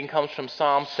Comes from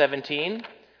Psalm 17,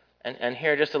 and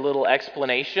here just a little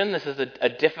explanation. This is a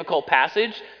difficult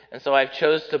passage, and so I've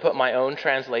chose to put my own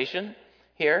translation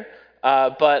here.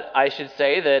 But I should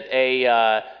say that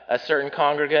a certain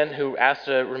congregant who asked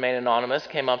to remain anonymous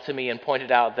came up to me and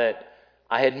pointed out that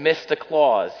I had missed a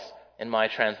clause in my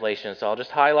translation. So I'll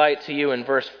just highlight to you in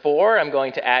verse 4. I'm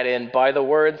going to add in "by the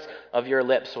words of your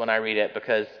lips" when I read it,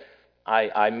 because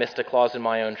I missed a clause in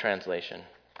my own translation.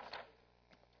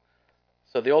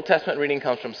 So the Old Testament reading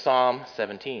comes from Psalm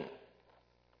 17.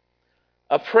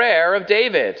 A prayer of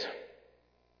David.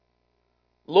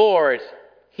 Lord,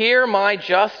 hear my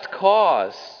just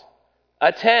cause.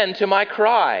 Attend to my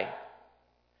cry.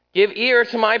 Give ear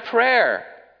to my prayer,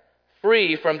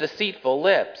 free from deceitful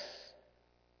lips.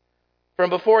 From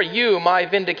before you my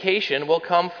vindication will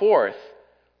come forth.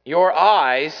 Your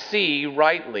eyes see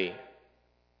rightly.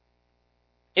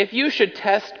 If you should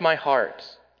test my heart,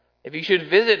 if you should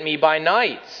visit me by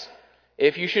night,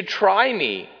 if you should try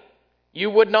me, you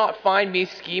would not find me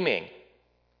scheming.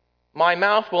 My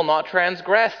mouth will not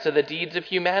transgress to the deeds of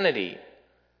humanity.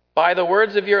 By the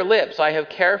words of your lips I have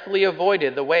carefully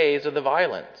avoided the ways of the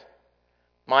violent.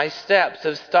 My steps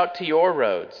have stuck to your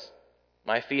roads.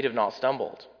 My feet have not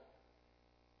stumbled.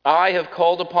 I have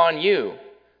called upon you,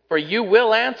 for you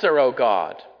will answer, O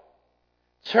God.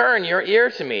 Turn your ear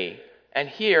to me and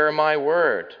hear my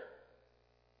word.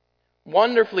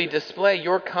 Wonderfully display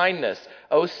your kindness,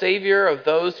 O Savior of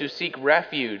those who seek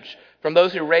refuge, from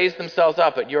those who raise themselves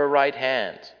up at your right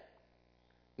hand.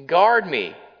 Guard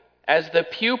me as the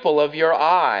pupil of your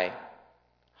eye.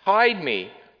 Hide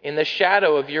me in the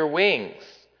shadow of your wings,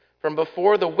 from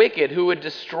before the wicked who would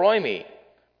destroy me.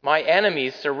 My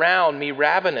enemies surround me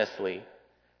ravenously.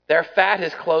 Their fat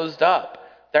is closed up.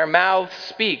 Their mouths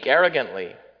speak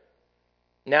arrogantly.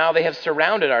 Now they have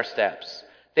surrounded our steps.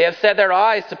 They have set their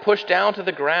eyes to push down to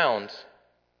the ground.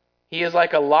 He is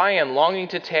like a lion longing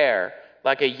to tear,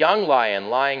 like a young lion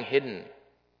lying hidden.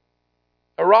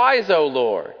 Arise, O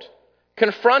Lord.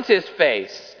 Confront his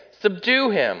face. Subdue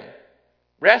him.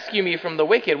 Rescue me from the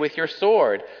wicked with your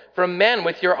sword, from men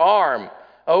with your arm.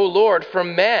 O Lord,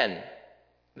 from men.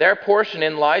 Their portion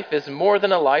in life is more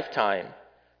than a lifetime.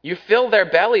 You fill their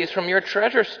bellies from your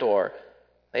treasure store.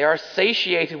 They are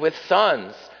satiated with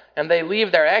sons, and they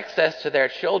leave their excess to their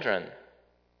children.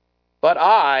 But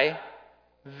I,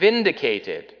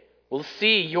 vindicated, will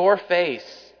see your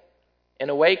face. In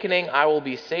awakening, I will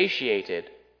be satiated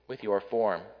with your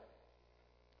form.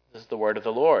 This is the word of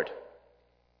the Lord.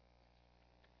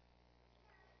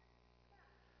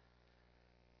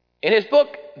 In his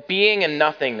book, Being and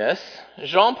Nothingness,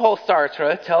 Jean-Paul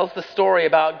Sartre tells the story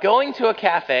about going to a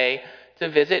cafe to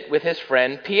visit with his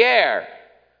friend Pierre,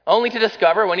 only to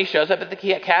discover when he shows up at the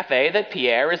cafe that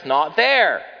Pierre is not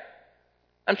there.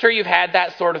 I'm sure you've had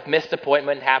that sort of missed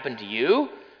appointment happen to you,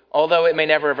 although it may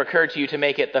never have occurred to you to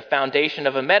make it the foundation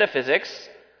of a metaphysics.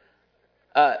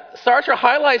 Sartre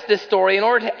highlights this story in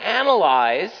order to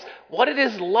analyze what it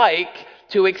is like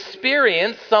to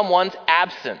experience someone's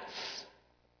absence.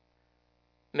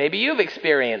 Maybe you've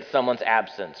experienced someone's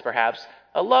absence, perhaps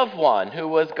a loved one who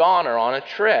was gone or on a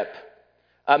trip.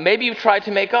 Maybe you've tried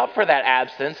to make up for that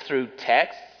absence through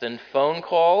texts and phone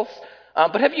calls.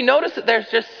 But have you noticed that there's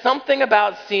just something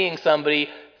about seeing somebody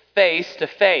face to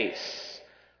face?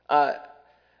 There's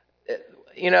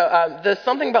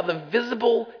something about the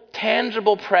visible,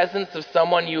 tangible presence of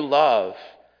someone you love.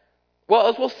 Well,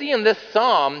 as we'll see in this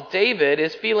psalm, David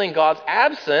is feeling God's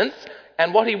absence,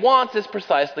 and what he wants is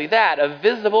precisely that, a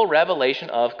visible revelation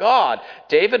of God.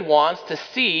 David wants to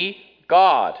see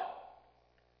God.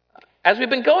 As we've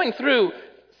been going through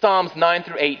Psalms 9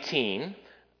 through 18,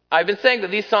 I've been saying that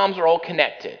these Psalms are all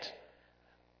connected.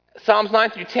 Psalms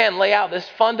 9 through 10 lay out this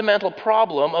fundamental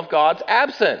problem of God's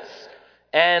absence,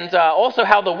 and also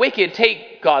how the wicked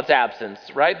take God's absence,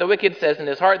 right? The wicked says in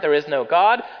his heart there is no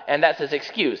God, and that's his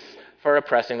excuse for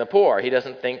oppressing the poor. He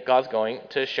doesn't think God's going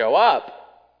to show up.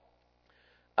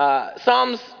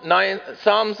 Psalms 9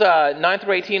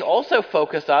 through 18 also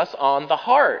focus us on the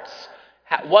heart.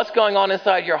 What's going on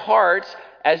inside your heart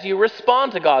as you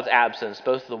respond to God's absence,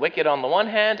 both the wicked on the one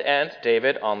hand and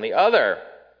David on the other.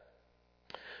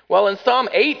 Well, in Psalm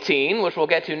 18, which we'll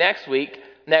get to next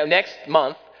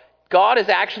month, God is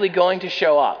actually going to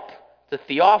show up. It's a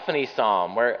theophany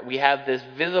psalm where we have this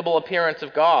visible appearance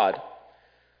of God.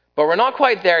 But we're not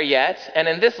quite there yet, and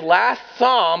in this last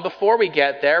psalm, before we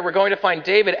get there, we're going to find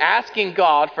David asking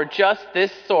God for just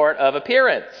this sort of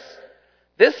appearance.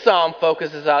 This psalm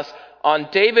focuses us on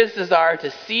David's desire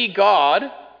to see God,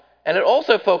 and it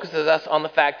also focuses us on the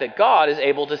fact that God is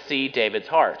able to see David's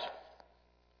heart.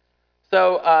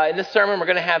 So in this sermon, we're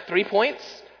going to have 3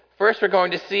 points. First, we're going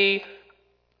to see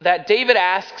that David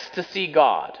asks to see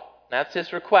God. That's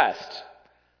his request.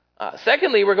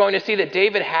 Secondly, we're going to see that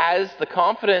David has the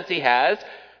confidence he has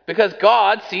because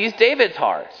God sees David's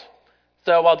heart.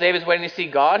 So while David's waiting to see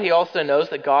God, he also knows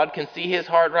that God can see his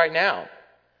heart right now.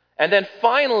 And then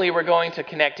finally, we're going to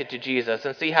connect it to Jesus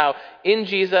and see how in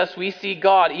Jesus we see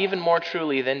God even more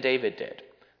truly than David did.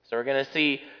 So we're going to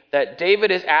see that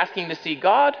David is asking to see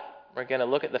God. We're going to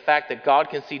look at the fact that God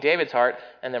can see David's heart,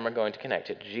 and then we're going to connect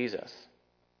it to Jesus.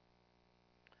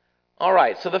 All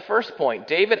right, so the first point,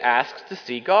 David asks to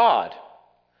see God.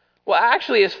 Well,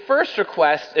 actually, his first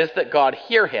request is that God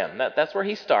hear him. That's where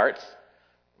he starts.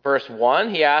 Verse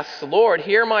 1, he asks, Lord,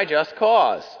 hear my just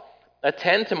cause.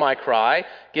 Attend to my cry.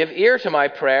 Give ear to my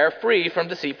prayer, free from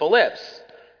deceitful lips.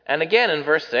 And again in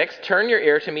verse 6, turn your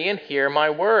ear to me and hear my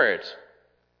words.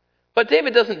 But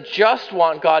David doesn't just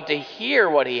want God to hear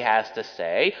what he has to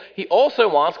say. He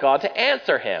also wants God to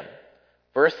answer him.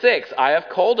 Verse 6, I have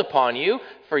called upon you,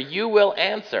 for you will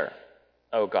answer,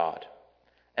 O God.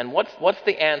 And what's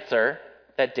the answer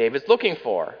that David's looking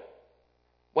for?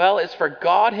 Well, it's for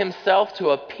God himself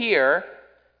to appear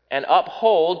and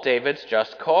uphold David's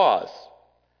just cause.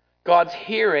 God's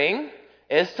hearing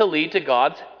is to lead to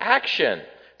God's action,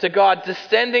 to God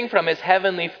descending from his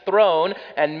heavenly throne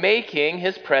and making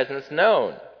his presence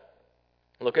known.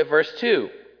 Look at verse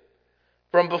 2.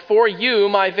 From before you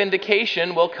my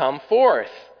vindication will come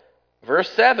forth. Verse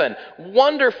 7,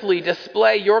 wonderfully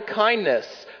display your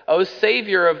kindness, O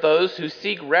Savior of those who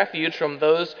seek refuge from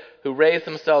those who raise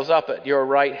themselves up at your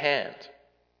right hand.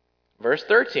 Verse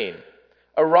 13,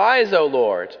 arise, O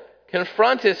Lord,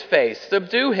 confront his face,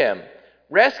 subdue him,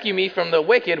 rescue me from the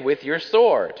wicked with your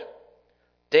sword.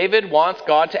 David wants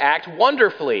God to act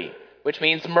wonderfully, which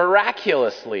means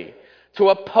miraculously, to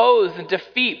oppose and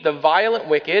defeat the violent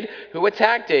wicked who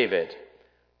attack David.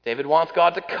 David wants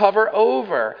God to cover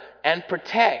over and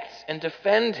protect and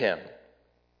defend him.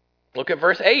 Look at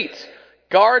verse 8.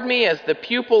 Guard me as the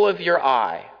pupil of your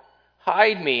eye.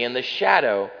 Hide me in the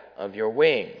shadow of your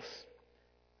wings.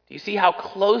 Do you see how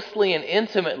closely and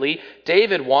intimately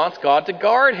David wants God to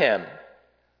guard him?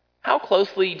 How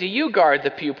closely do you guard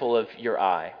the pupil of your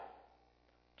eye?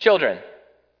 Children,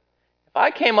 if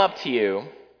I came up to you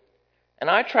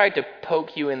and I tried to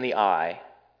poke you in the eye,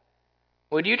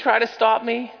 would you try to stop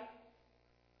me?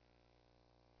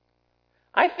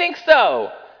 I think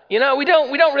so. You know, we don't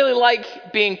really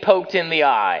like being poked in the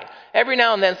eye. Every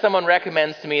now and then someone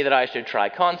recommends to me that I should try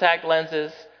contact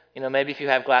lenses. You know, maybe if you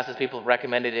have glasses, people have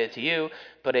recommended it to you,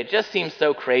 but it just seems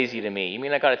so crazy to me. You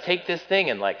mean I got to take this thing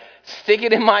and stick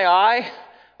it in my eye?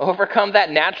 Overcome that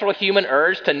natural human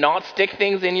urge to not stick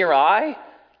things in your eye?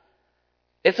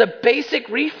 It's a basic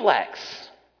reflex.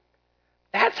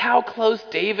 That's how close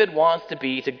David wants to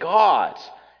be to God,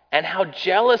 and how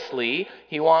jealously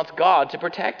he wants God to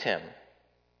protect him.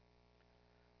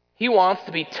 He wants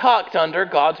to be tucked under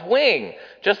God's wing.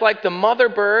 Just like the mother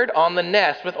bird on the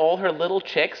nest with all her little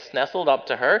chicks nestled up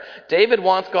to her, David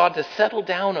wants God to settle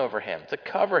down over him, to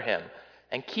cover him,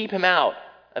 and keep him out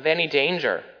of any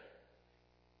danger.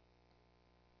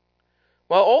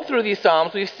 Well, all through these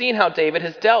Psalms, we've seen how David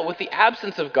has dealt with the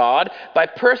absence of God by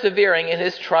persevering in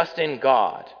his trust in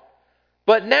God.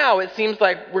 But now it seems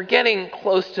like we're getting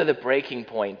close to the breaking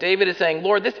point. David is saying,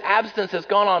 Lord, this absence has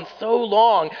gone on so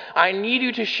long. I need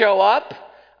you to show up.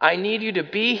 I need you to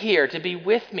be here, to be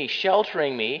with me,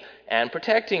 sheltering me and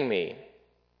protecting me.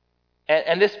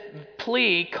 And this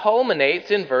plea culminates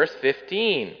in verse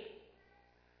 15.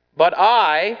 But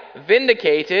I,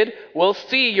 vindicated, will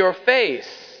see your face.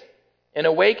 In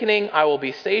awakening, I will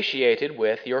be satiated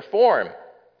with your form.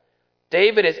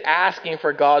 David is asking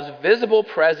for God's visible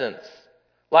presence.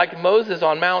 Like Moses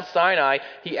on Mount Sinai,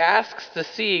 he asks to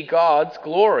see God's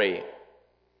glory.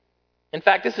 In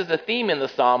fact, this is a theme in the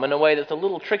psalm in a way that's a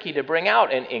little tricky to bring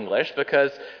out in English,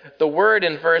 because the word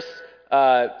in verse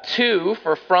 2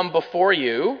 for from before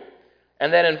you,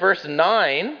 and then in verse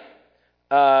 9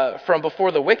 from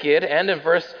before the wicked, and in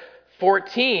verse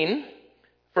 14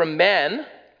 from men,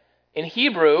 in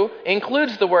Hebrew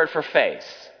includes the word for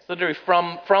face. So literally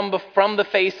from the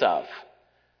face of.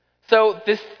 So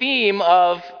this theme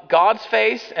of God's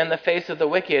face and the face of the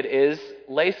wicked is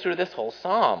laced through this whole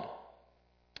psalm.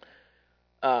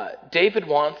 David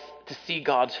wants to see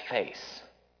God's face.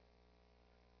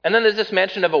 And then there's this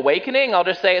mention of awakening. I'll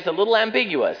just say it's a little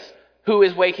ambiguous. Who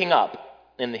is waking up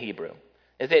in the Hebrew?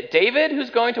 Is it David who's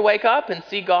going to wake up and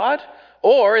see God?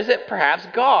 Or is it perhaps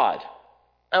God?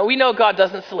 We know God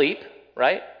doesn't sleep,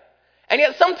 right? And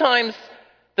yet sometimes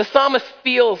the psalmist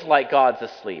feels like God's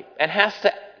asleep and has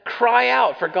to cry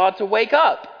out for God to wake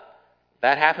up.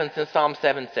 That happens in Psalm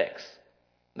 7:6.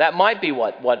 That might be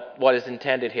what is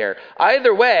intended here.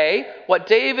 Either way, what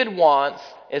David wants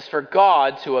is for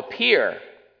God to appear.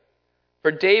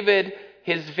 For David,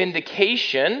 his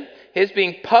vindication, his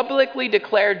being publicly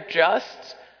declared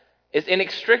just, is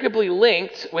inextricably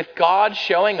linked with God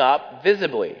showing up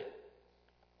visibly.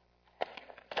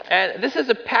 And this is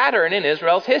a pattern in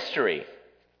Israel's history.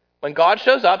 When God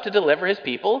shows up to deliver his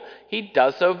people, he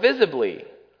does so visibly.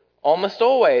 Almost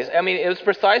always. I mean, it's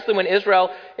precisely when Israel's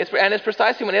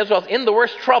in the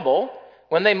worst trouble,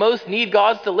 when they most need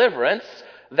God's deliverance,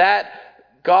 that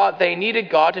they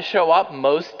needed God to show up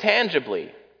most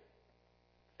tangibly.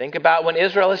 Think about when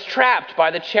Israel is trapped by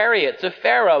the chariots of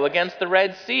Pharaoh against the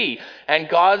Red Sea, and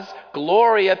God's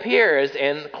glory appears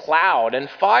in cloud and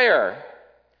fire.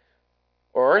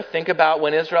 Or think about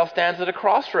when Israel stands at a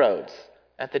crossroads,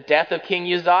 at the death of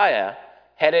King Uzziah,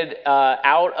 headed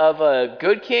out of a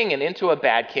good king and into a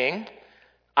bad king.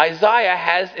 It's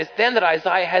then that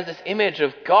Isaiah has this image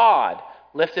of God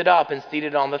lifted up and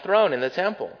seated on the throne in the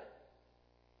temple.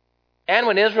 And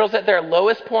when Israel's at their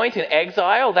lowest point in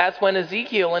exile, that's when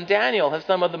Ezekiel and Daniel have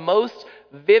some of the most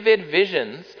vivid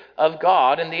visions of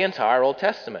God in the entire Old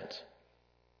Testament.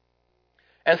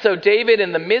 And so David,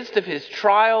 in the midst of his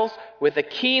trials, with a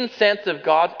keen sense of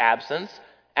God's absence,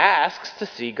 asks to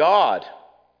see God.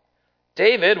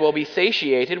 David will be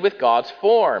satiated with God's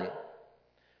form.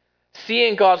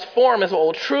 Seeing God's form is what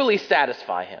will truly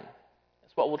satisfy him.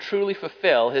 It's what will truly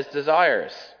fulfill his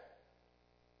desires.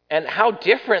 And how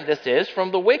different this is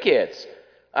from the wicked,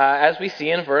 as we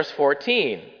see in verse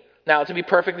 14. Now, to be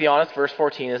perfectly honest, verse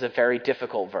 14 is a very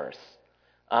difficult verse.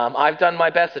 I've done my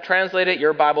best to translate it.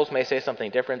 Your Bibles may say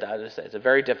something different. I just say it's a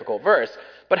very difficult verse.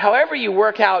 But however you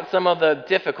work out some of the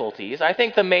difficulties, I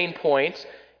think the main point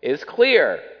is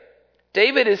clear.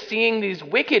 David is seeing these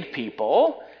wicked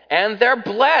people, and they're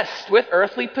blessed with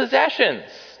earthly possessions.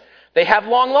 They have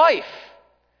long life.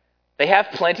 They have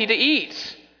plenty to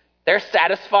eat. They're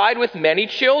satisfied with many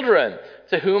children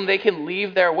to whom they can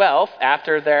leave their wealth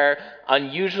after their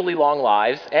unusually long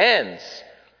lives ends.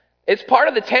 It's part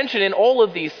of the tension in all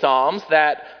of these Psalms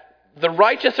that the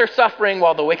righteous are suffering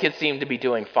while the wicked seem to be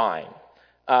doing fine.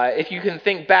 If you can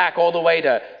think back all the way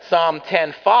to Psalm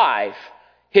 10:5,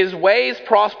 his ways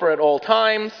prosper at all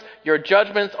times, your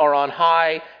judgments are on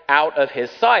high, out of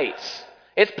his sight.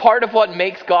 It's part of what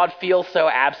makes God feel so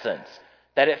absent,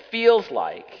 that it feels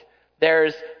like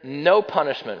there's no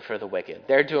punishment for the wicked.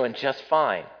 They're doing just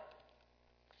fine.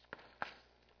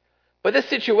 But this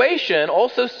situation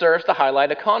also serves to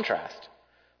highlight a contrast.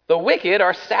 The wicked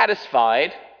are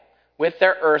satisfied with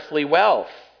their earthly wealth.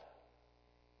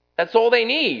 That's all they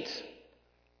need.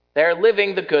 They're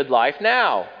living the good life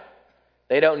now.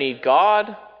 They don't need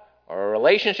God or a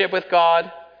relationship with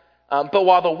God. But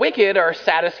while the wicked are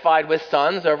satisfied with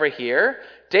sons over here,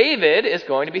 David is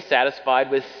going to be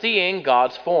satisfied with seeing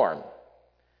God's form.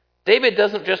 David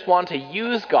doesn't just want to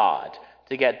use God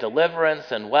to get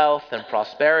deliverance and wealth and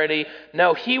prosperity.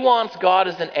 No, he wants God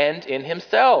as an end in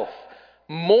himself.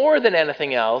 More than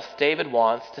anything else, David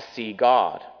wants to see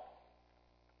God.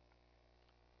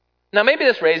 Now, maybe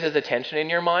this raises a tension in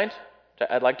your mind.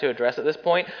 I'd like to address at this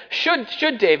point.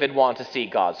 Should David want to see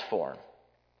God's form?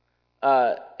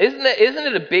 Isn't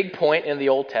it a big point in the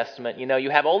Old Testament? You know, you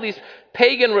have all these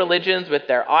pagan religions with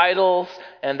their idols,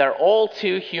 and they're all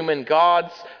too human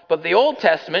gods. But the Old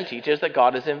Testament teaches that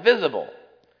God is invisible.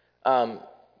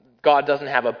 God doesn't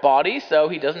have a body, so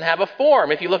he doesn't have a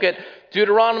form. If you look at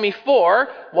Deuteronomy 4,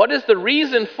 what is the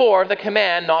reason for the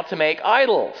command not to make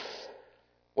idols?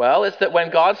 Well, it's that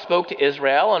when God spoke to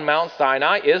Israel on Mount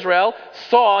Sinai, Israel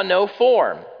saw no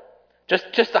form.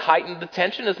 Just to heighten the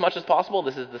tension as much as possible,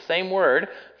 this is the same word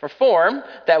for form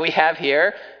that we have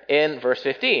here in verse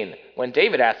 15, when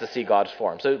David asked to see God's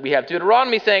form. So we have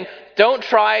Deuteronomy saying, don't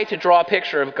try to draw a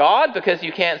picture of God because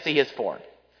you can't see his form.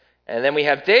 And then we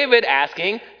have David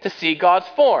asking to see God's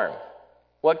form.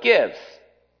 What gives?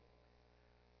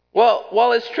 Well,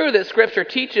 while it's true that Scripture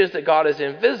teaches that God is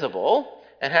invisible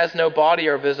and has no body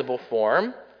or visible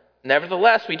form,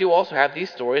 nevertheless, we do also have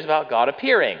these stories about God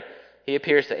appearing. He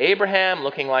appears to Abraham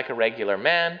looking like a regular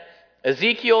man.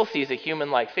 Ezekiel sees a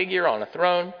human-like figure on a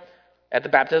throne. At the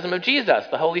baptism of Jesus,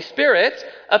 the Holy Spirit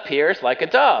appears like a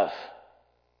dove.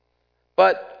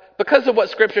 But because of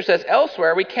what Scripture says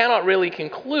elsewhere, we cannot really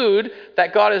conclude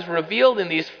that God is revealed in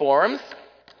these forms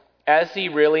as he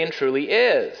really and truly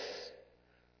is.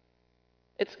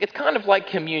 It's kind of like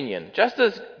communion. Just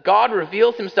as God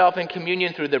reveals himself in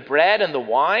communion through the bread and the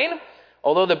wine,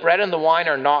 although the bread and the wine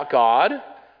are not God,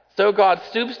 so God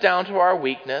stoops down to our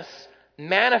weakness,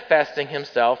 manifesting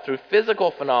himself through physical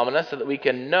phenomena so that we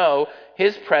can know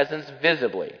his presence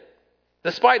visibly.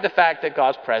 despite the fact that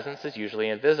God's presence is usually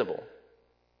invisible.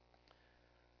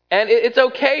 And it's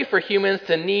okay for humans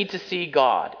to need to see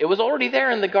God. It was already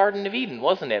there in the Garden of Eden,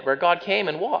 wasn't it, where God came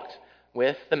and walked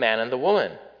with the man and the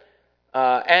woman.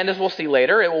 And as we'll see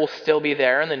later, it will still be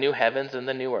there in the new heavens and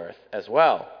the new earth as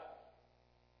well.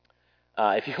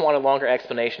 If you want a longer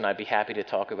explanation, I'd be happy to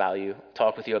talk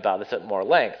with you about this at more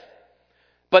length.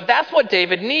 But that's what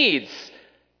David needs.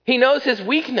 He knows his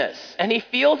weakness, and he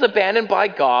feels abandoned by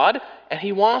God, and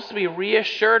he wants to be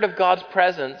reassured of God's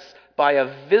presence by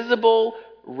a visible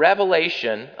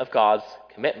revelation of God's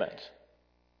commitment.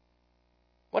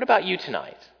 What about you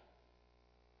tonight?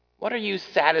 What are you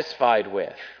satisfied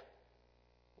with?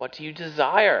 What do you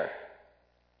desire?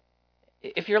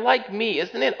 If you're like me,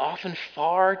 isn't it often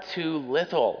far too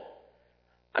little?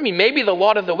 I mean, maybe the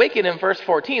lot of the wicked in verse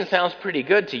 14 sounds pretty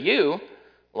good to you.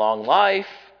 Long life,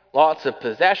 lots of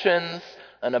possessions,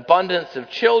 an abundance of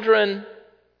children.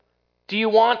 Do you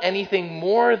want anything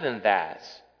more than that?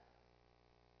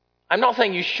 I'm not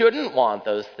saying you shouldn't want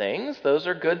those things. Those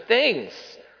are good things.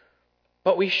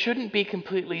 But we shouldn't be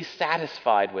completely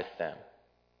satisfied with them.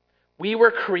 We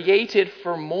were created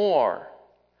for more.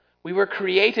 We were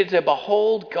created to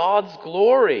behold God's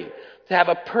glory, to have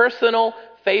a personal,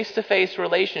 face-to-face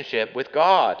relationship with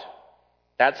God.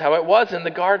 That's how it was in the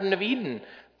Garden of Eden,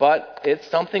 but it's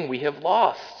something we have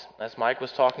lost, as Mike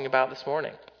was talking about this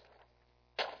morning.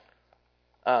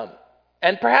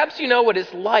 And perhaps you know what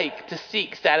it's like to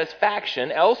seek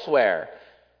satisfaction elsewhere,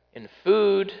 in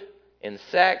food, in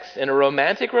sex, in a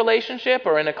romantic relationship,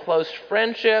 or in a close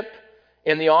friendship,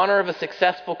 in the honor of a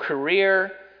successful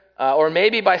career, or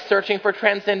maybe by searching for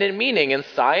transcendent meaning in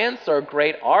science or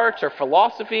great art or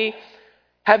philosophy.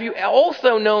 Have you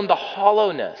also known the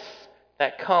hollowness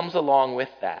that comes along with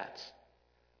that?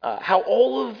 How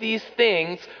all of these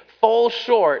things fall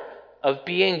short of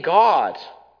being God.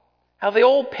 How they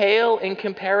all pale in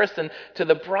comparison to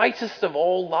the brightest of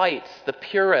all lights, the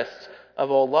purest of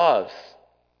all loves.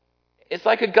 It's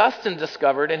like Augustine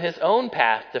discovered in his own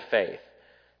path to faith.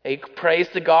 He prays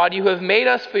to God, "You have made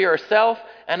us for yourself,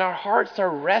 and our hearts are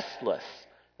restless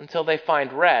until they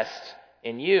find rest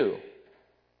in you."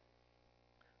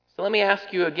 So let me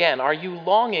ask you again, are you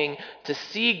longing to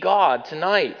see God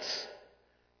tonight?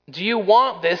 Do you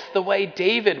want this the way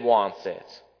David wants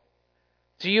it?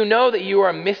 Do you know that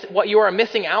what you are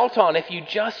missing out on if you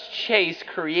just chase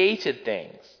created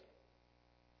things?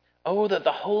 Oh, that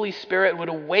the Holy Spirit would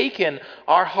awaken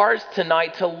our hearts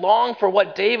tonight to long for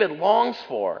what David longs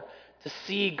for, to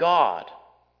see God.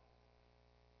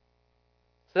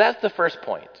 So that's the first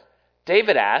point.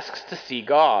 David asks to see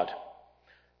God.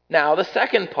 Now, the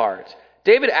second part.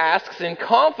 David asks in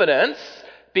confidence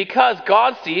because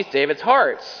God sees David's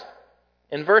heart.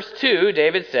 In verse 2,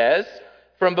 David says,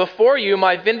 "From before you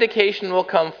my vindication will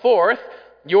come forth,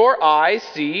 your eyes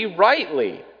see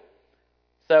rightly."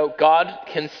 So God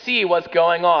can see what's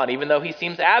going on. Even though he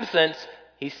seems absent,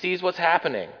 he sees what's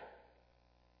happening.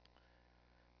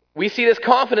 We see this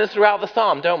confidence throughout the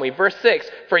psalm, don't we? Verse 6,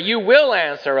 "For you will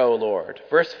answer, O Lord."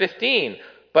 Verse 15,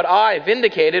 "But I,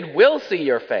 vindicated, will see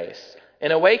your face.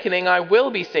 In awakening, I will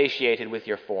be satiated with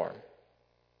your form."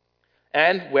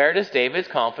 And where does David's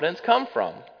confidence come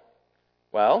from?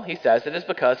 Well, he says it is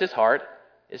because his heart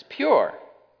is pure.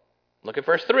 Look at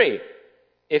verse 3.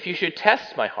 "If you should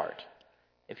test my heart,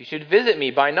 if you should visit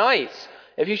me by night,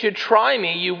 if you should try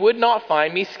me, you would not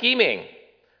find me scheming.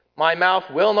 My mouth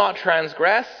will not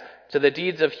transgress to the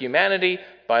deeds of humanity.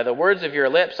 By the words of your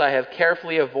lips I have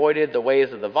carefully avoided the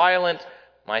ways of the violent.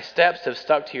 My steps have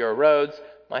stuck to your roads.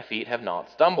 My feet have not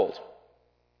stumbled."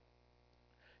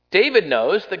 David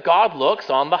knows that God looks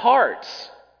on the heart.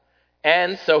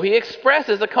 And so he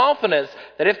expresses a confidence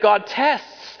that if God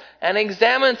tests and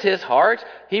examines his heart,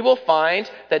 he will find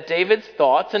that David's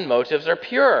thoughts and motives are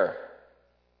pure.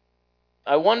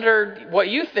 I wonder what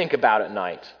you think about at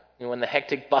night. When the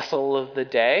hectic bustle of the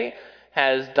day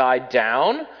has died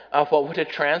down, what would a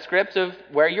transcript of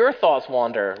where your thoughts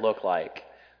wander look like?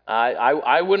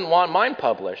 I wouldn't want mine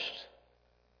published.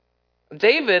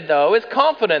 David, though, is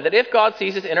confident that if God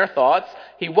sees his inner thoughts,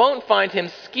 he won't find him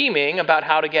scheming about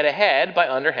how to get ahead by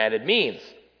underhanded means.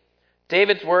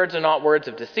 David's words are not words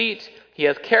of deceit. He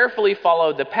has carefully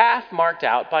followed the path marked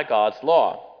out by God's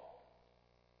law.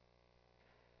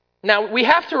 Now, we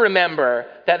have to remember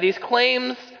that these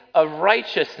claims of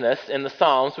righteousness in the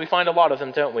Psalms, we find a lot of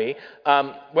them, don't we,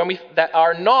 that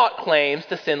are not claims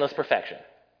to sinless perfection.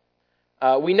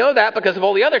 We know that because of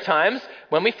all the other times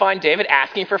when we find David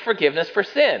asking for forgiveness for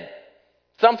sin.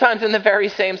 Sometimes in the very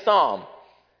same psalm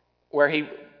where he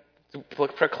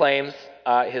proclaims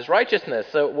his righteousness.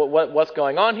 So what's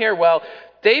going on here? Well,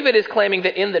 David is claiming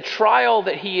that in the trial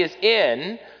that he is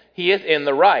in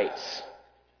the right.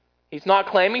 He's not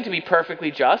claiming to be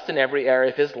perfectly just in every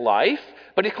area of his life,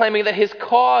 but he's claiming that his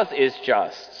cause is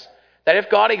just. That if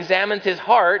God examines his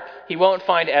heart, he won't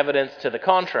find evidence to the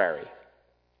contrary.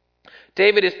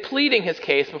 David is pleading his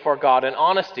case before God in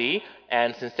honesty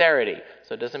and sincerity.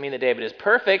 So it doesn't mean that David is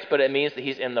perfect, but it means that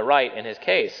he's in the right in his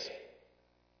case.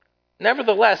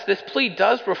 Nevertheless, this plea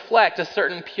does reflect a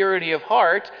certain purity of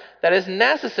heart that is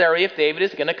necessary if David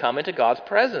is going to come into God's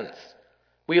presence.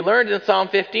 We learned in Psalm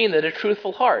 15 that a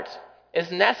truthful heart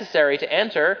is necessary to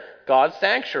enter God's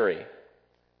sanctuary.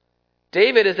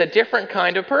 David is a different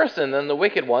kind of person than the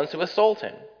wicked ones who assault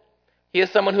him. He is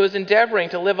someone who is endeavoring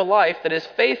to live a life that is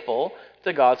faithful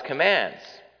to God's commands.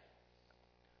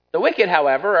 The wicked,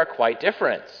 however, are quite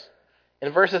different.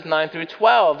 In verses 9 through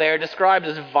 12, they are described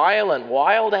as violent,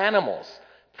 wild animals,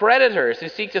 predators who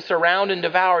seek to surround and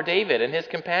devour David and his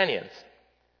companions.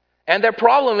 And their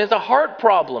problem is a heart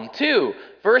problem, too.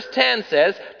 Verse 10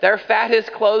 says, their fat is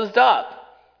closed up.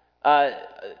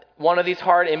 One of these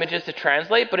hard images to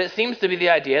translate, but it seems to be the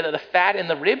idea that the fat in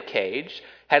the rib cage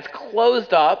has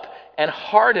closed up and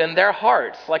hardened their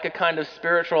hearts, like a kind of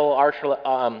spiritual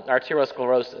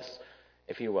arteriosclerosis,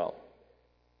 if you will.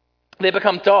 They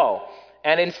become dull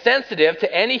and insensitive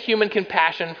to any human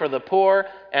compassion for the poor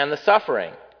and the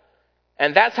suffering.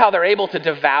 And that's how they're able to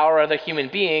devour other human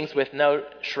beings with no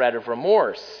shred of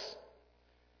remorse.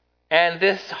 And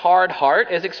this hard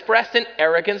heart is expressed in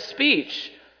arrogant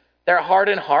speech. Their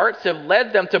hardened hearts have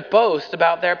led them to boast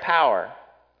about their power.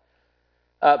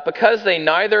 Because they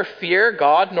neither fear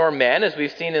God nor men, as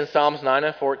we've seen in Psalms 9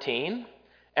 and 14,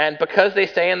 and because they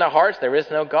say in their hearts there is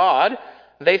no God,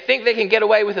 they think they can get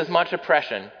away with as much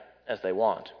oppression as they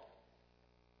want.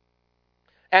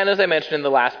 And as I mentioned in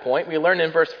the last point, we learn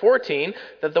in verse 14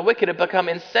 that the wicked have become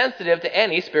insensitive to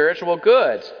any spiritual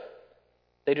good.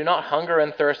 They do not hunger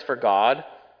and thirst for God.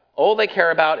 All they care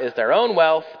about is their own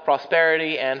wealth,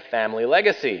 prosperity, and family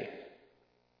legacy.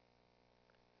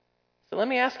 So let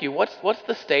me ask you, what's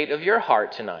the state of your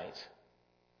heart tonight?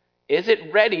 Is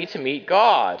it ready to meet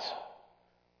God?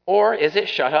 Or is it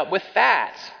shut up with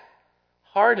fat,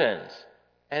 hardened,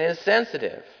 and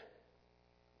insensitive?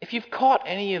 If you've caught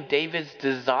any of David's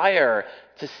desire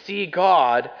to see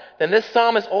God, then this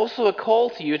psalm is also a call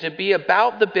to you to be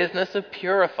about the business of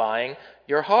purifying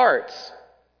your hearts.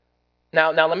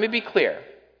 Now let me be clear.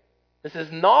 This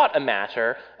is not a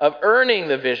matter of earning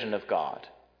the vision of God.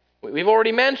 We've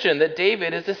already mentioned that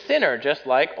David is a sinner, just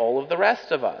like all of the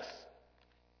rest of us.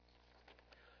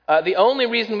 The only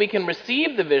reason we can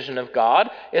receive the vision of God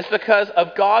is because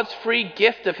of God's free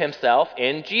gift of himself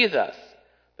in Jesus.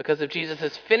 Because of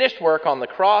Jesus' finished work on the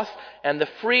cross and the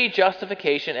free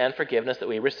justification and forgiveness that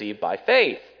we receive by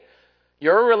faith.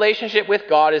 Your relationship with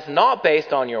God is not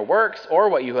based on your works or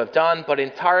what you have done, but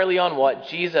entirely on what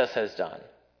Jesus has done.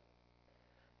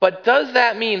 But does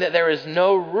that mean that there is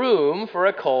no room for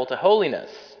a call to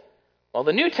holiness? Well,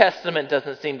 the New Testament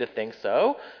doesn't seem to think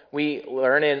so. We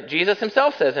learn Jesus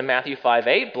himself says in Matthew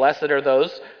 5:8, blessed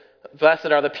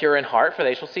are the pure in heart, for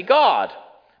they shall see God.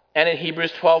 And in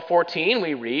Hebrews 12:14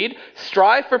 we read,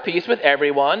 strive for peace with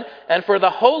everyone and for the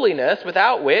holiness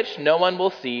without which no one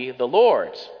will see the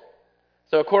Lord.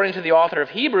 So according to the author of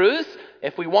Hebrews,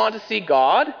 if we want to see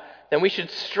God, then we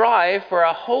should strive for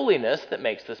a holiness that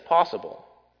makes this possible.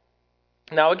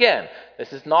 Now again,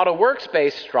 this is not a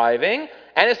works-based striving,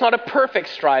 and it's not a perfect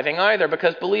striving either,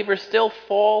 because believers still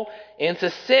fall into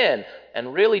sin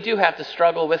and really do have to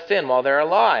struggle with sin while they're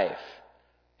alive.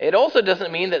 It also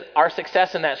doesn't mean that our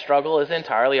success in that struggle is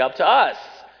entirely up to us,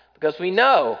 because we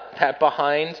know that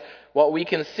behind what we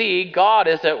can see, God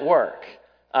is at work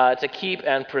to keep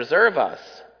and preserve us.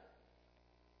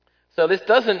 So this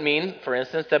doesn't mean, for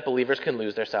instance, that believers can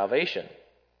lose their salvation.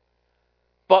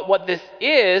 But what this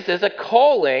is a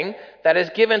calling that is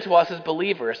given to us as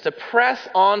believers to press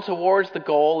on towards the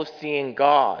goal of seeing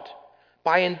God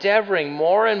by endeavoring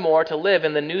more and more to live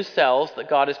in the new selves that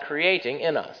God is creating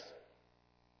in us.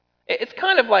 It's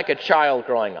kind of like a child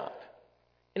growing up.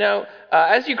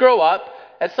 As you grow up,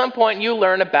 at some point you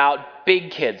learn about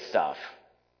big kid stuff.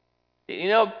 You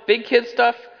know big kid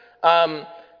stuff?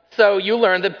 So you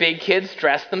learn that big kids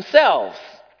dress themselves.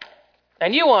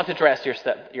 And you want to dress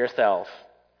yourself.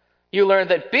 You learn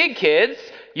that big kids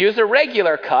use a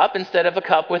regular cup instead of a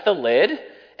cup with a lid,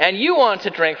 and you want to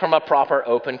drink from a proper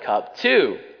open cup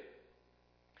too.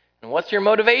 And what's your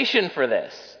motivation for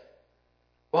this?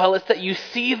 Well, it's that you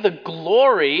see the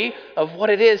glory of what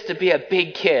it is to be a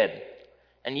big kid,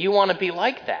 and you want to be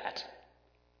like that.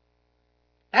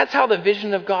 That's how the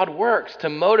vision of God works to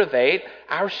motivate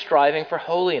our striving for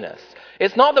holiness.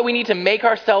 It's not that we need to make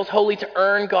ourselves holy to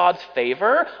earn God's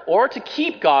favor or to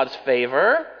keep God's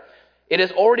favor. It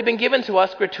has already been given to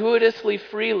us gratuitously,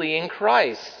 freely in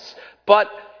Christ. But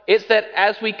it's that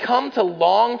as we come to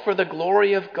long for the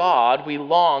glory of God, we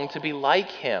long to be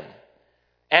like him.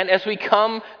 And as we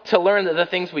come to learn that the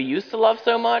things we used to love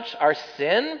so much, our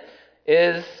sin,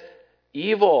 is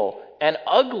evil and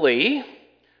ugly,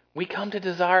 we come to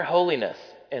desire holiness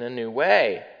in a new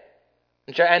way.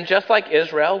 And just like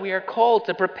Israel, we are called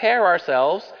to prepare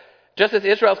ourselves. Just as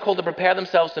Israel is called to prepare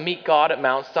themselves to meet God at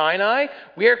Mount Sinai,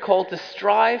 we are called to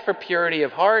strive for purity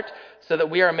of heart so that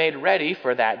we are made ready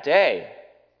for that day.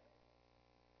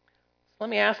 Let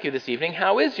me ask you this evening,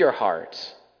 how is your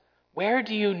heart? Where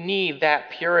do you need that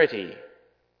purity?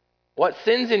 What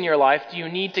sins in your life do you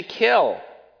need to kill?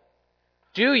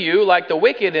 Do you, like the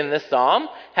wicked in this psalm,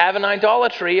 have an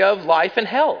idolatry of life and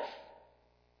health?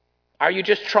 Are you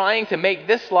just trying to make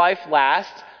this life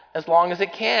last as long as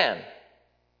it can?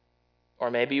 Or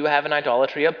maybe you have an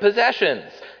idolatry of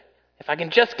possessions. If I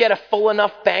can just get a full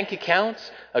enough bank account,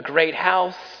 a great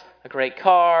house, a great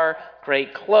car,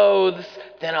 great clothes,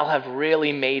 then I'll have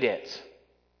really made it.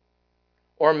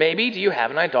 Or maybe do you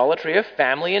have an idolatry of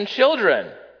family and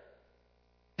children?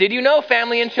 Did you know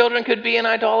family and children could be an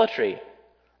idolatry?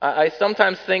 I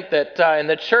sometimes think that in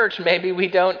the church maybe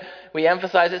we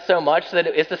emphasize it so much that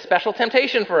it's a special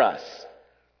temptation for us.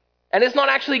 And it's not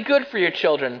actually good for your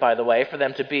children, by the way, for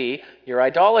them to be your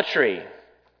idolatry.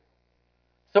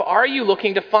 So are you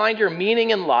looking to find your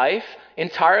meaning in life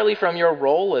entirely from your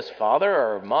role as father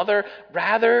or mother,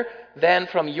 rather than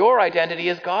from your identity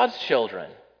as God's children?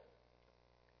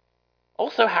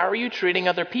 Also, how are you treating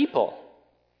other people?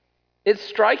 It's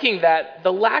striking that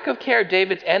the lack of care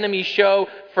David's enemies show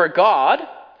for God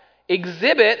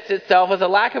exhibits itself as a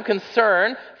lack of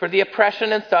concern for the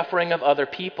oppression and suffering of other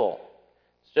people.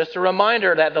 It's just a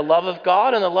reminder that the love of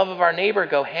God and the love of our neighbor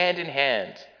go hand in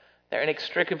hand. They're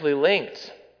inextricably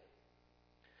linked.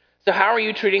 So how are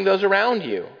you treating those around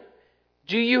you?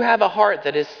 Do you have a heart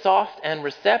that is soft and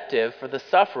receptive for the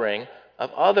suffering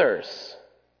of others?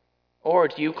 Or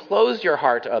do you close your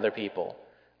heart to other people,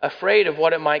 afraid of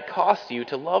what it might cost you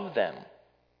to love them?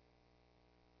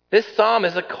 This psalm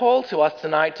is a call to us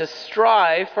tonight to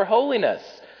strive for holiness.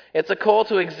 It's a call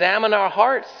to examine our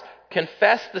hearts,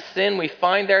 confess the sin we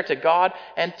find there to God,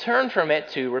 and turn from it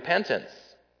to repentance.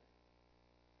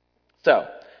 So,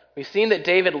 we've seen that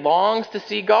David longs to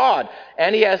see God,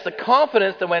 and he has the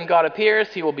confidence that when God appears,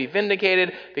 he will be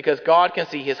vindicated because God can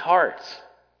see his heart.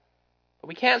 But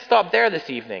we can't stop there this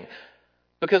evening,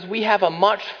 because we have a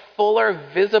much fuller,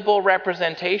 visible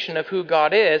representation of who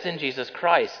God is in Jesus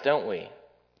Christ, don't we?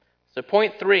 So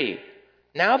point 3,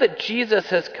 now that Jesus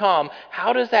has come,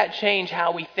 how does that change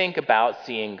how we think about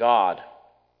seeing God?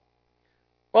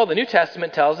 Well, the New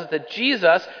Testament tells us that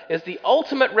Jesus is the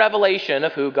ultimate revelation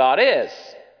of who God is.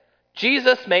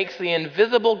 Jesus makes the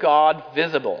invisible God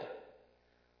visible.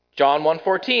 John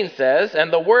 1:14 says,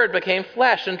 "And the Word became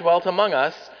flesh and dwelt among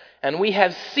us, and we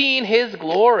have seen his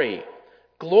glory,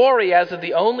 glory as of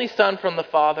the only Son from the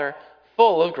Father,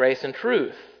 full of grace and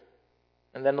truth."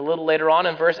 And then a little later on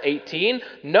in verse 18,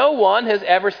 "No one has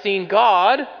ever seen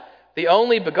God, the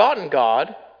only begotten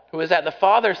God, who is at the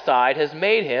Father's side, has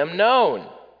made him known."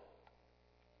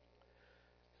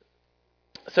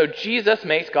 So Jesus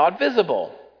makes God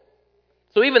visible.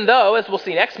 So even though, as we'll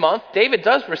see next month, David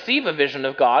does receive a vision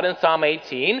of God in Psalm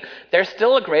 18, there's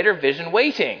still a greater vision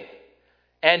waiting.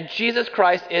 And Jesus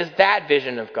Christ is that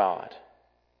vision of God.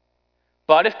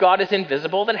 But if God is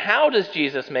invisible, then how does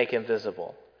Jesus make him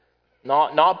visible?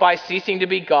 Not by ceasing to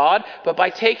be God, but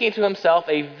by taking to himself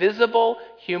a visible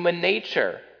human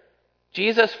nature.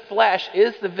 Jesus' flesh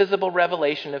is the visible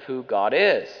revelation of who God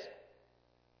is.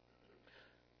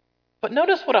 But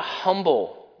notice what a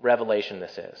humble revelation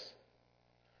this is.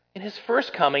 In his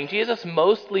first coming, Jesus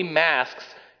mostly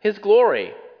masks his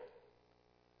glory.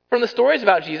 From the stories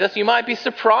about Jesus, you might be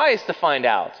surprised to find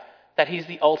out that he's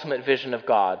the ultimate vision of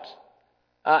God.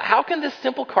 How can this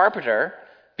simple carpenter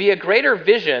be a greater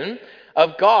vision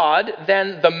of God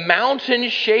than the mountain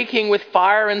shaking with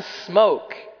fire and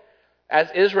smoke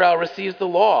as Israel receives the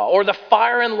law, or the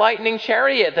fire and lightning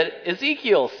chariot that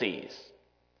Ezekiel sees?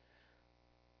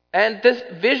 And this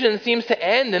vision seems to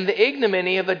end in the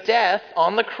ignominy of a death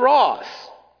on the cross.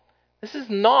 This is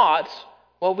not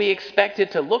what we expect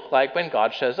it to look like when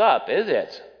God shows up, is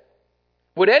it?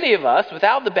 Would any of us,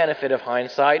 without the benefit of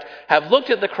hindsight, have looked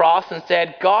at the cross and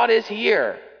said, God is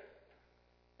here?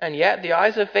 And yet the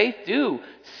eyes of faith do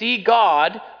see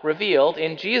God revealed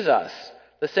in Jesus.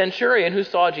 The centurion who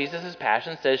saw Jesus'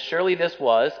 passion says, surely this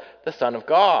was the Son of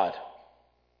God.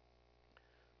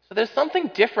 But there's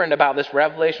something different about this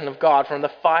revelation of God from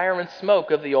the fire and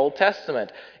smoke of the Old Testament.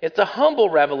 It's a humble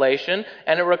revelation,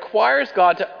 and it requires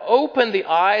God to open the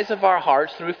eyes of our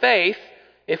hearts through faith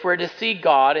if we're to see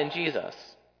God in Jesus.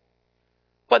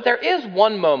 But there is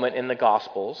one moment in the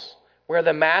Gospels where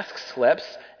the mask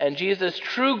slips and Jesus'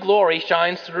 true glory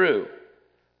shines through.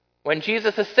 When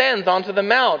Jesus ascends onto the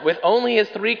mount with only his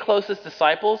 3 closest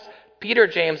disciples, Peter,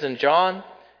 James, and John,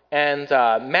 and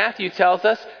Matthew tells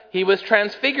us he was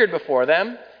transfigured before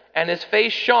them, and his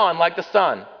face shone like the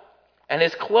sun, and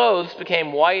his clothes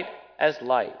became white as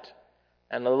light.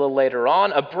 And a little later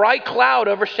on, a bright cloud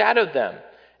overshadowed them,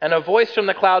 and a voice from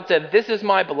the cloud said, "This is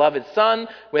my beloved Son,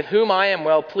 with whom I am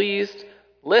well pleased.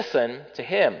 Listen to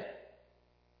him."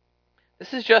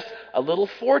 This is just a little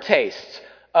foretaste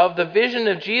of the vision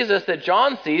of Jesus that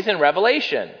John sees in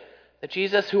Revelation. The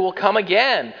Jesus who will come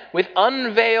again with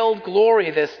unveiled glory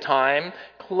this time,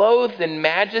 clothed in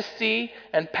majesty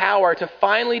and power to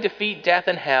finally defeat death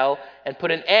and hell and put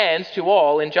an end to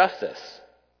all injustice.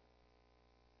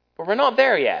 But we're not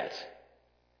there yet.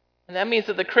 And that means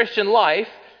that the Christian life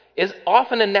is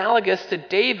often analogous to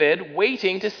David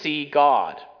waiting to see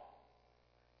God.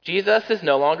 Jesus is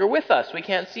no longer with us. We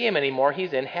can't see him anymore.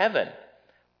 He's in heaven.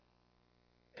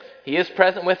 He is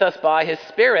present with us by his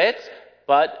Spirit,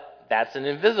 but that's an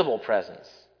invisible presence.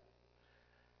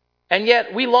 And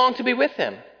yet we long to be with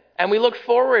him, and we look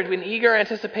forward in eager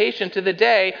anticipation to the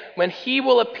day when he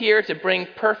will appear to bring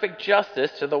perfect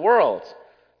justice to the world.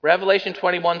 Revelation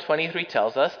 21:23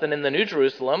 tells us that in the New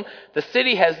Jerusalem, the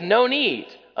city has no need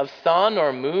of sun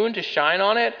or moon to shine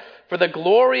on it, for the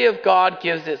glory of God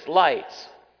gives its light,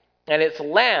 and its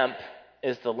lamp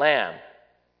is the Lamb.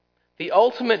 The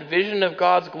ultimate vision of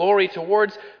God's glory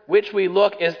towards which we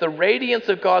look is the radiance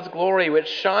of God's glory, which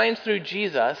shines through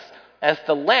Jesus as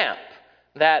the lamp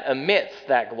that emits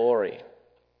that glory.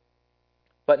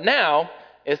 But now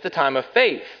is the time of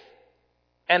faith.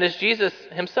 And as Jesus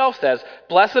himself says,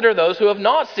 "Blessed are those who have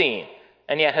not seen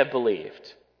and yet have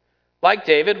believed." Like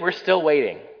David, we're still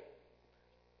waiting.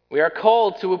 We are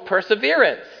called to a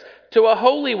perseverance, to a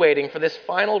holy waiting for this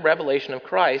final revelation of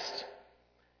Christ.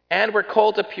 And we're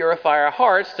called to purify our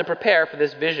hearts to prepare for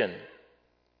this vision.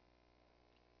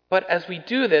 But as we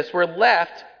do this, we're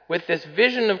left with this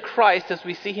vision of Christ as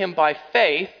we see him by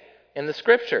faith in the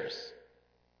Scriptures.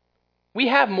 We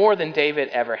have more than David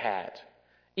ever had,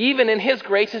 even in his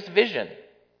greatest vision.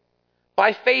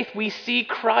 By faith, we see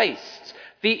Christ,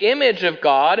 the image of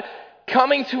God,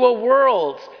 coming to a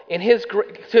world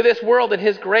to this world in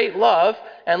his great love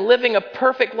and living a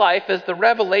perfect life as the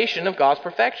revelation of God's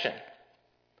perfection.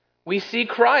 We see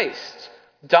Christ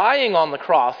dying on the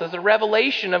cross as a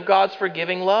revelation of God's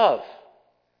forgiving love.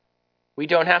 We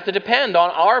don't have to depend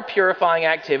on our purifying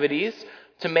activities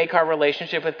to make our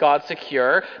relationship with God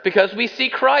secure, because we see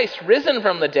Christ risen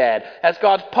from the dead as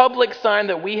God's public sign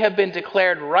that we have been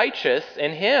declared righteous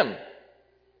in him.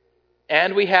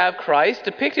 And we have Christ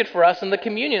depicted for us in the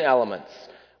communion elements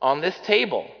on this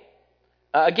table.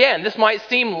 Again, this might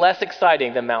seem less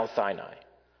exciting than Mount Sinai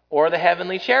or the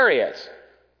heavenly chariot.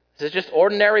 Is it just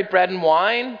ordinary bread and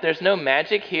wine? There's no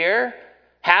magic here.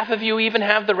 Half of you even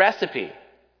have the recipe.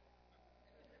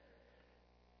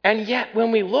 And yet,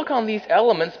 when we look on these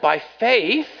elements by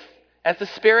faith, as the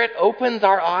Spirit opens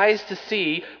our eyes to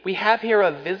see, we have here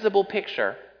a visible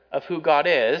picture of who God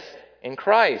is in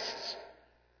Christ.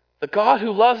 The God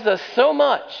who loves us so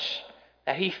much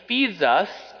that he feeds us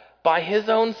by his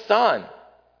own Son.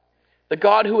 The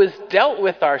God who has dealt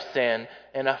with our sin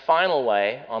in a final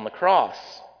way on the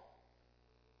cross.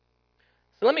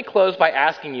 So let me close by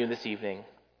asking you this evening,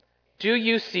 do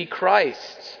you see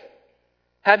Christ?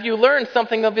 Have you learned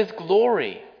something of his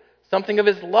glory, something of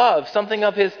his love, something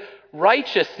of his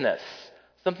righteousness,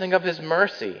 something of his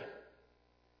mercy?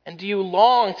 And do you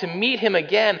long to meet him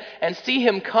again and see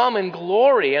him come in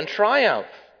glory and triumph?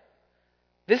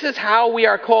 This is how we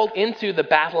are called into the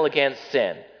battle against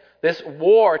sin, this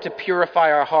war to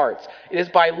purify our hearts. It is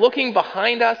by looking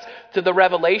behind us to the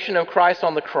revelation of Christ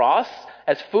on the cross,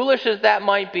 as foolish as that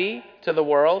might be to the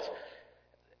world,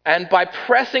 and by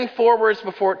pressing forwards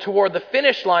toward the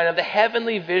finish line of the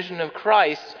heavenly vision of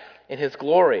Christ in his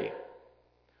glory.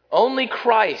 Only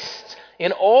Christ,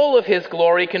 in all of his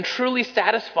glory, can truly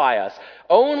satisfy us.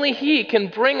 Only he can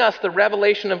bring us the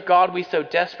revelation of God we so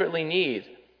desperately need.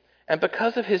 And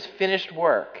because of his finished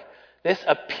work, this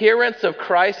appearance of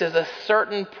Christ is a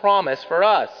certain promise for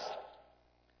us.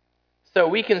 So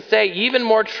we can say even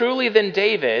more truly than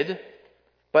David,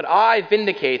 "But I,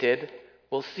 vindicated,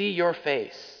 will see your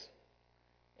face.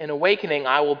 In awakening,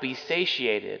 I will be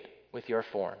satiated with your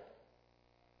form."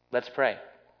 Let's pray.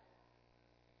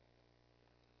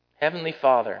 Heavenly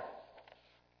Father,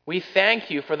 we thank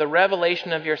you for the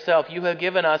revelation of yourself you have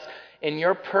given us in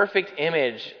your perfect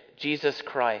image, Jesus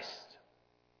Christ.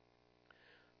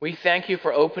 We thank you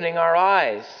for opening our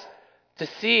eyes to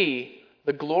see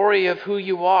the glory of who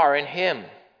you are in him.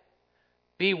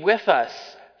 Be with us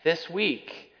this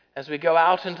week as we go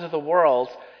out into the world.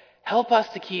 Help us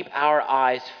to keep our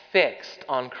eyes fixed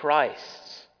on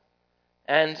Christ.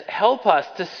 And help us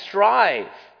to strive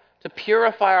to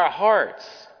purify our hearts,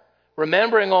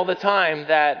 remembering all the time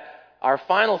that our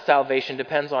final salvation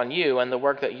depends on you and the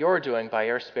work that you're doing by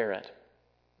your Spirit.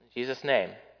 In Jesus' name,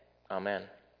 amen.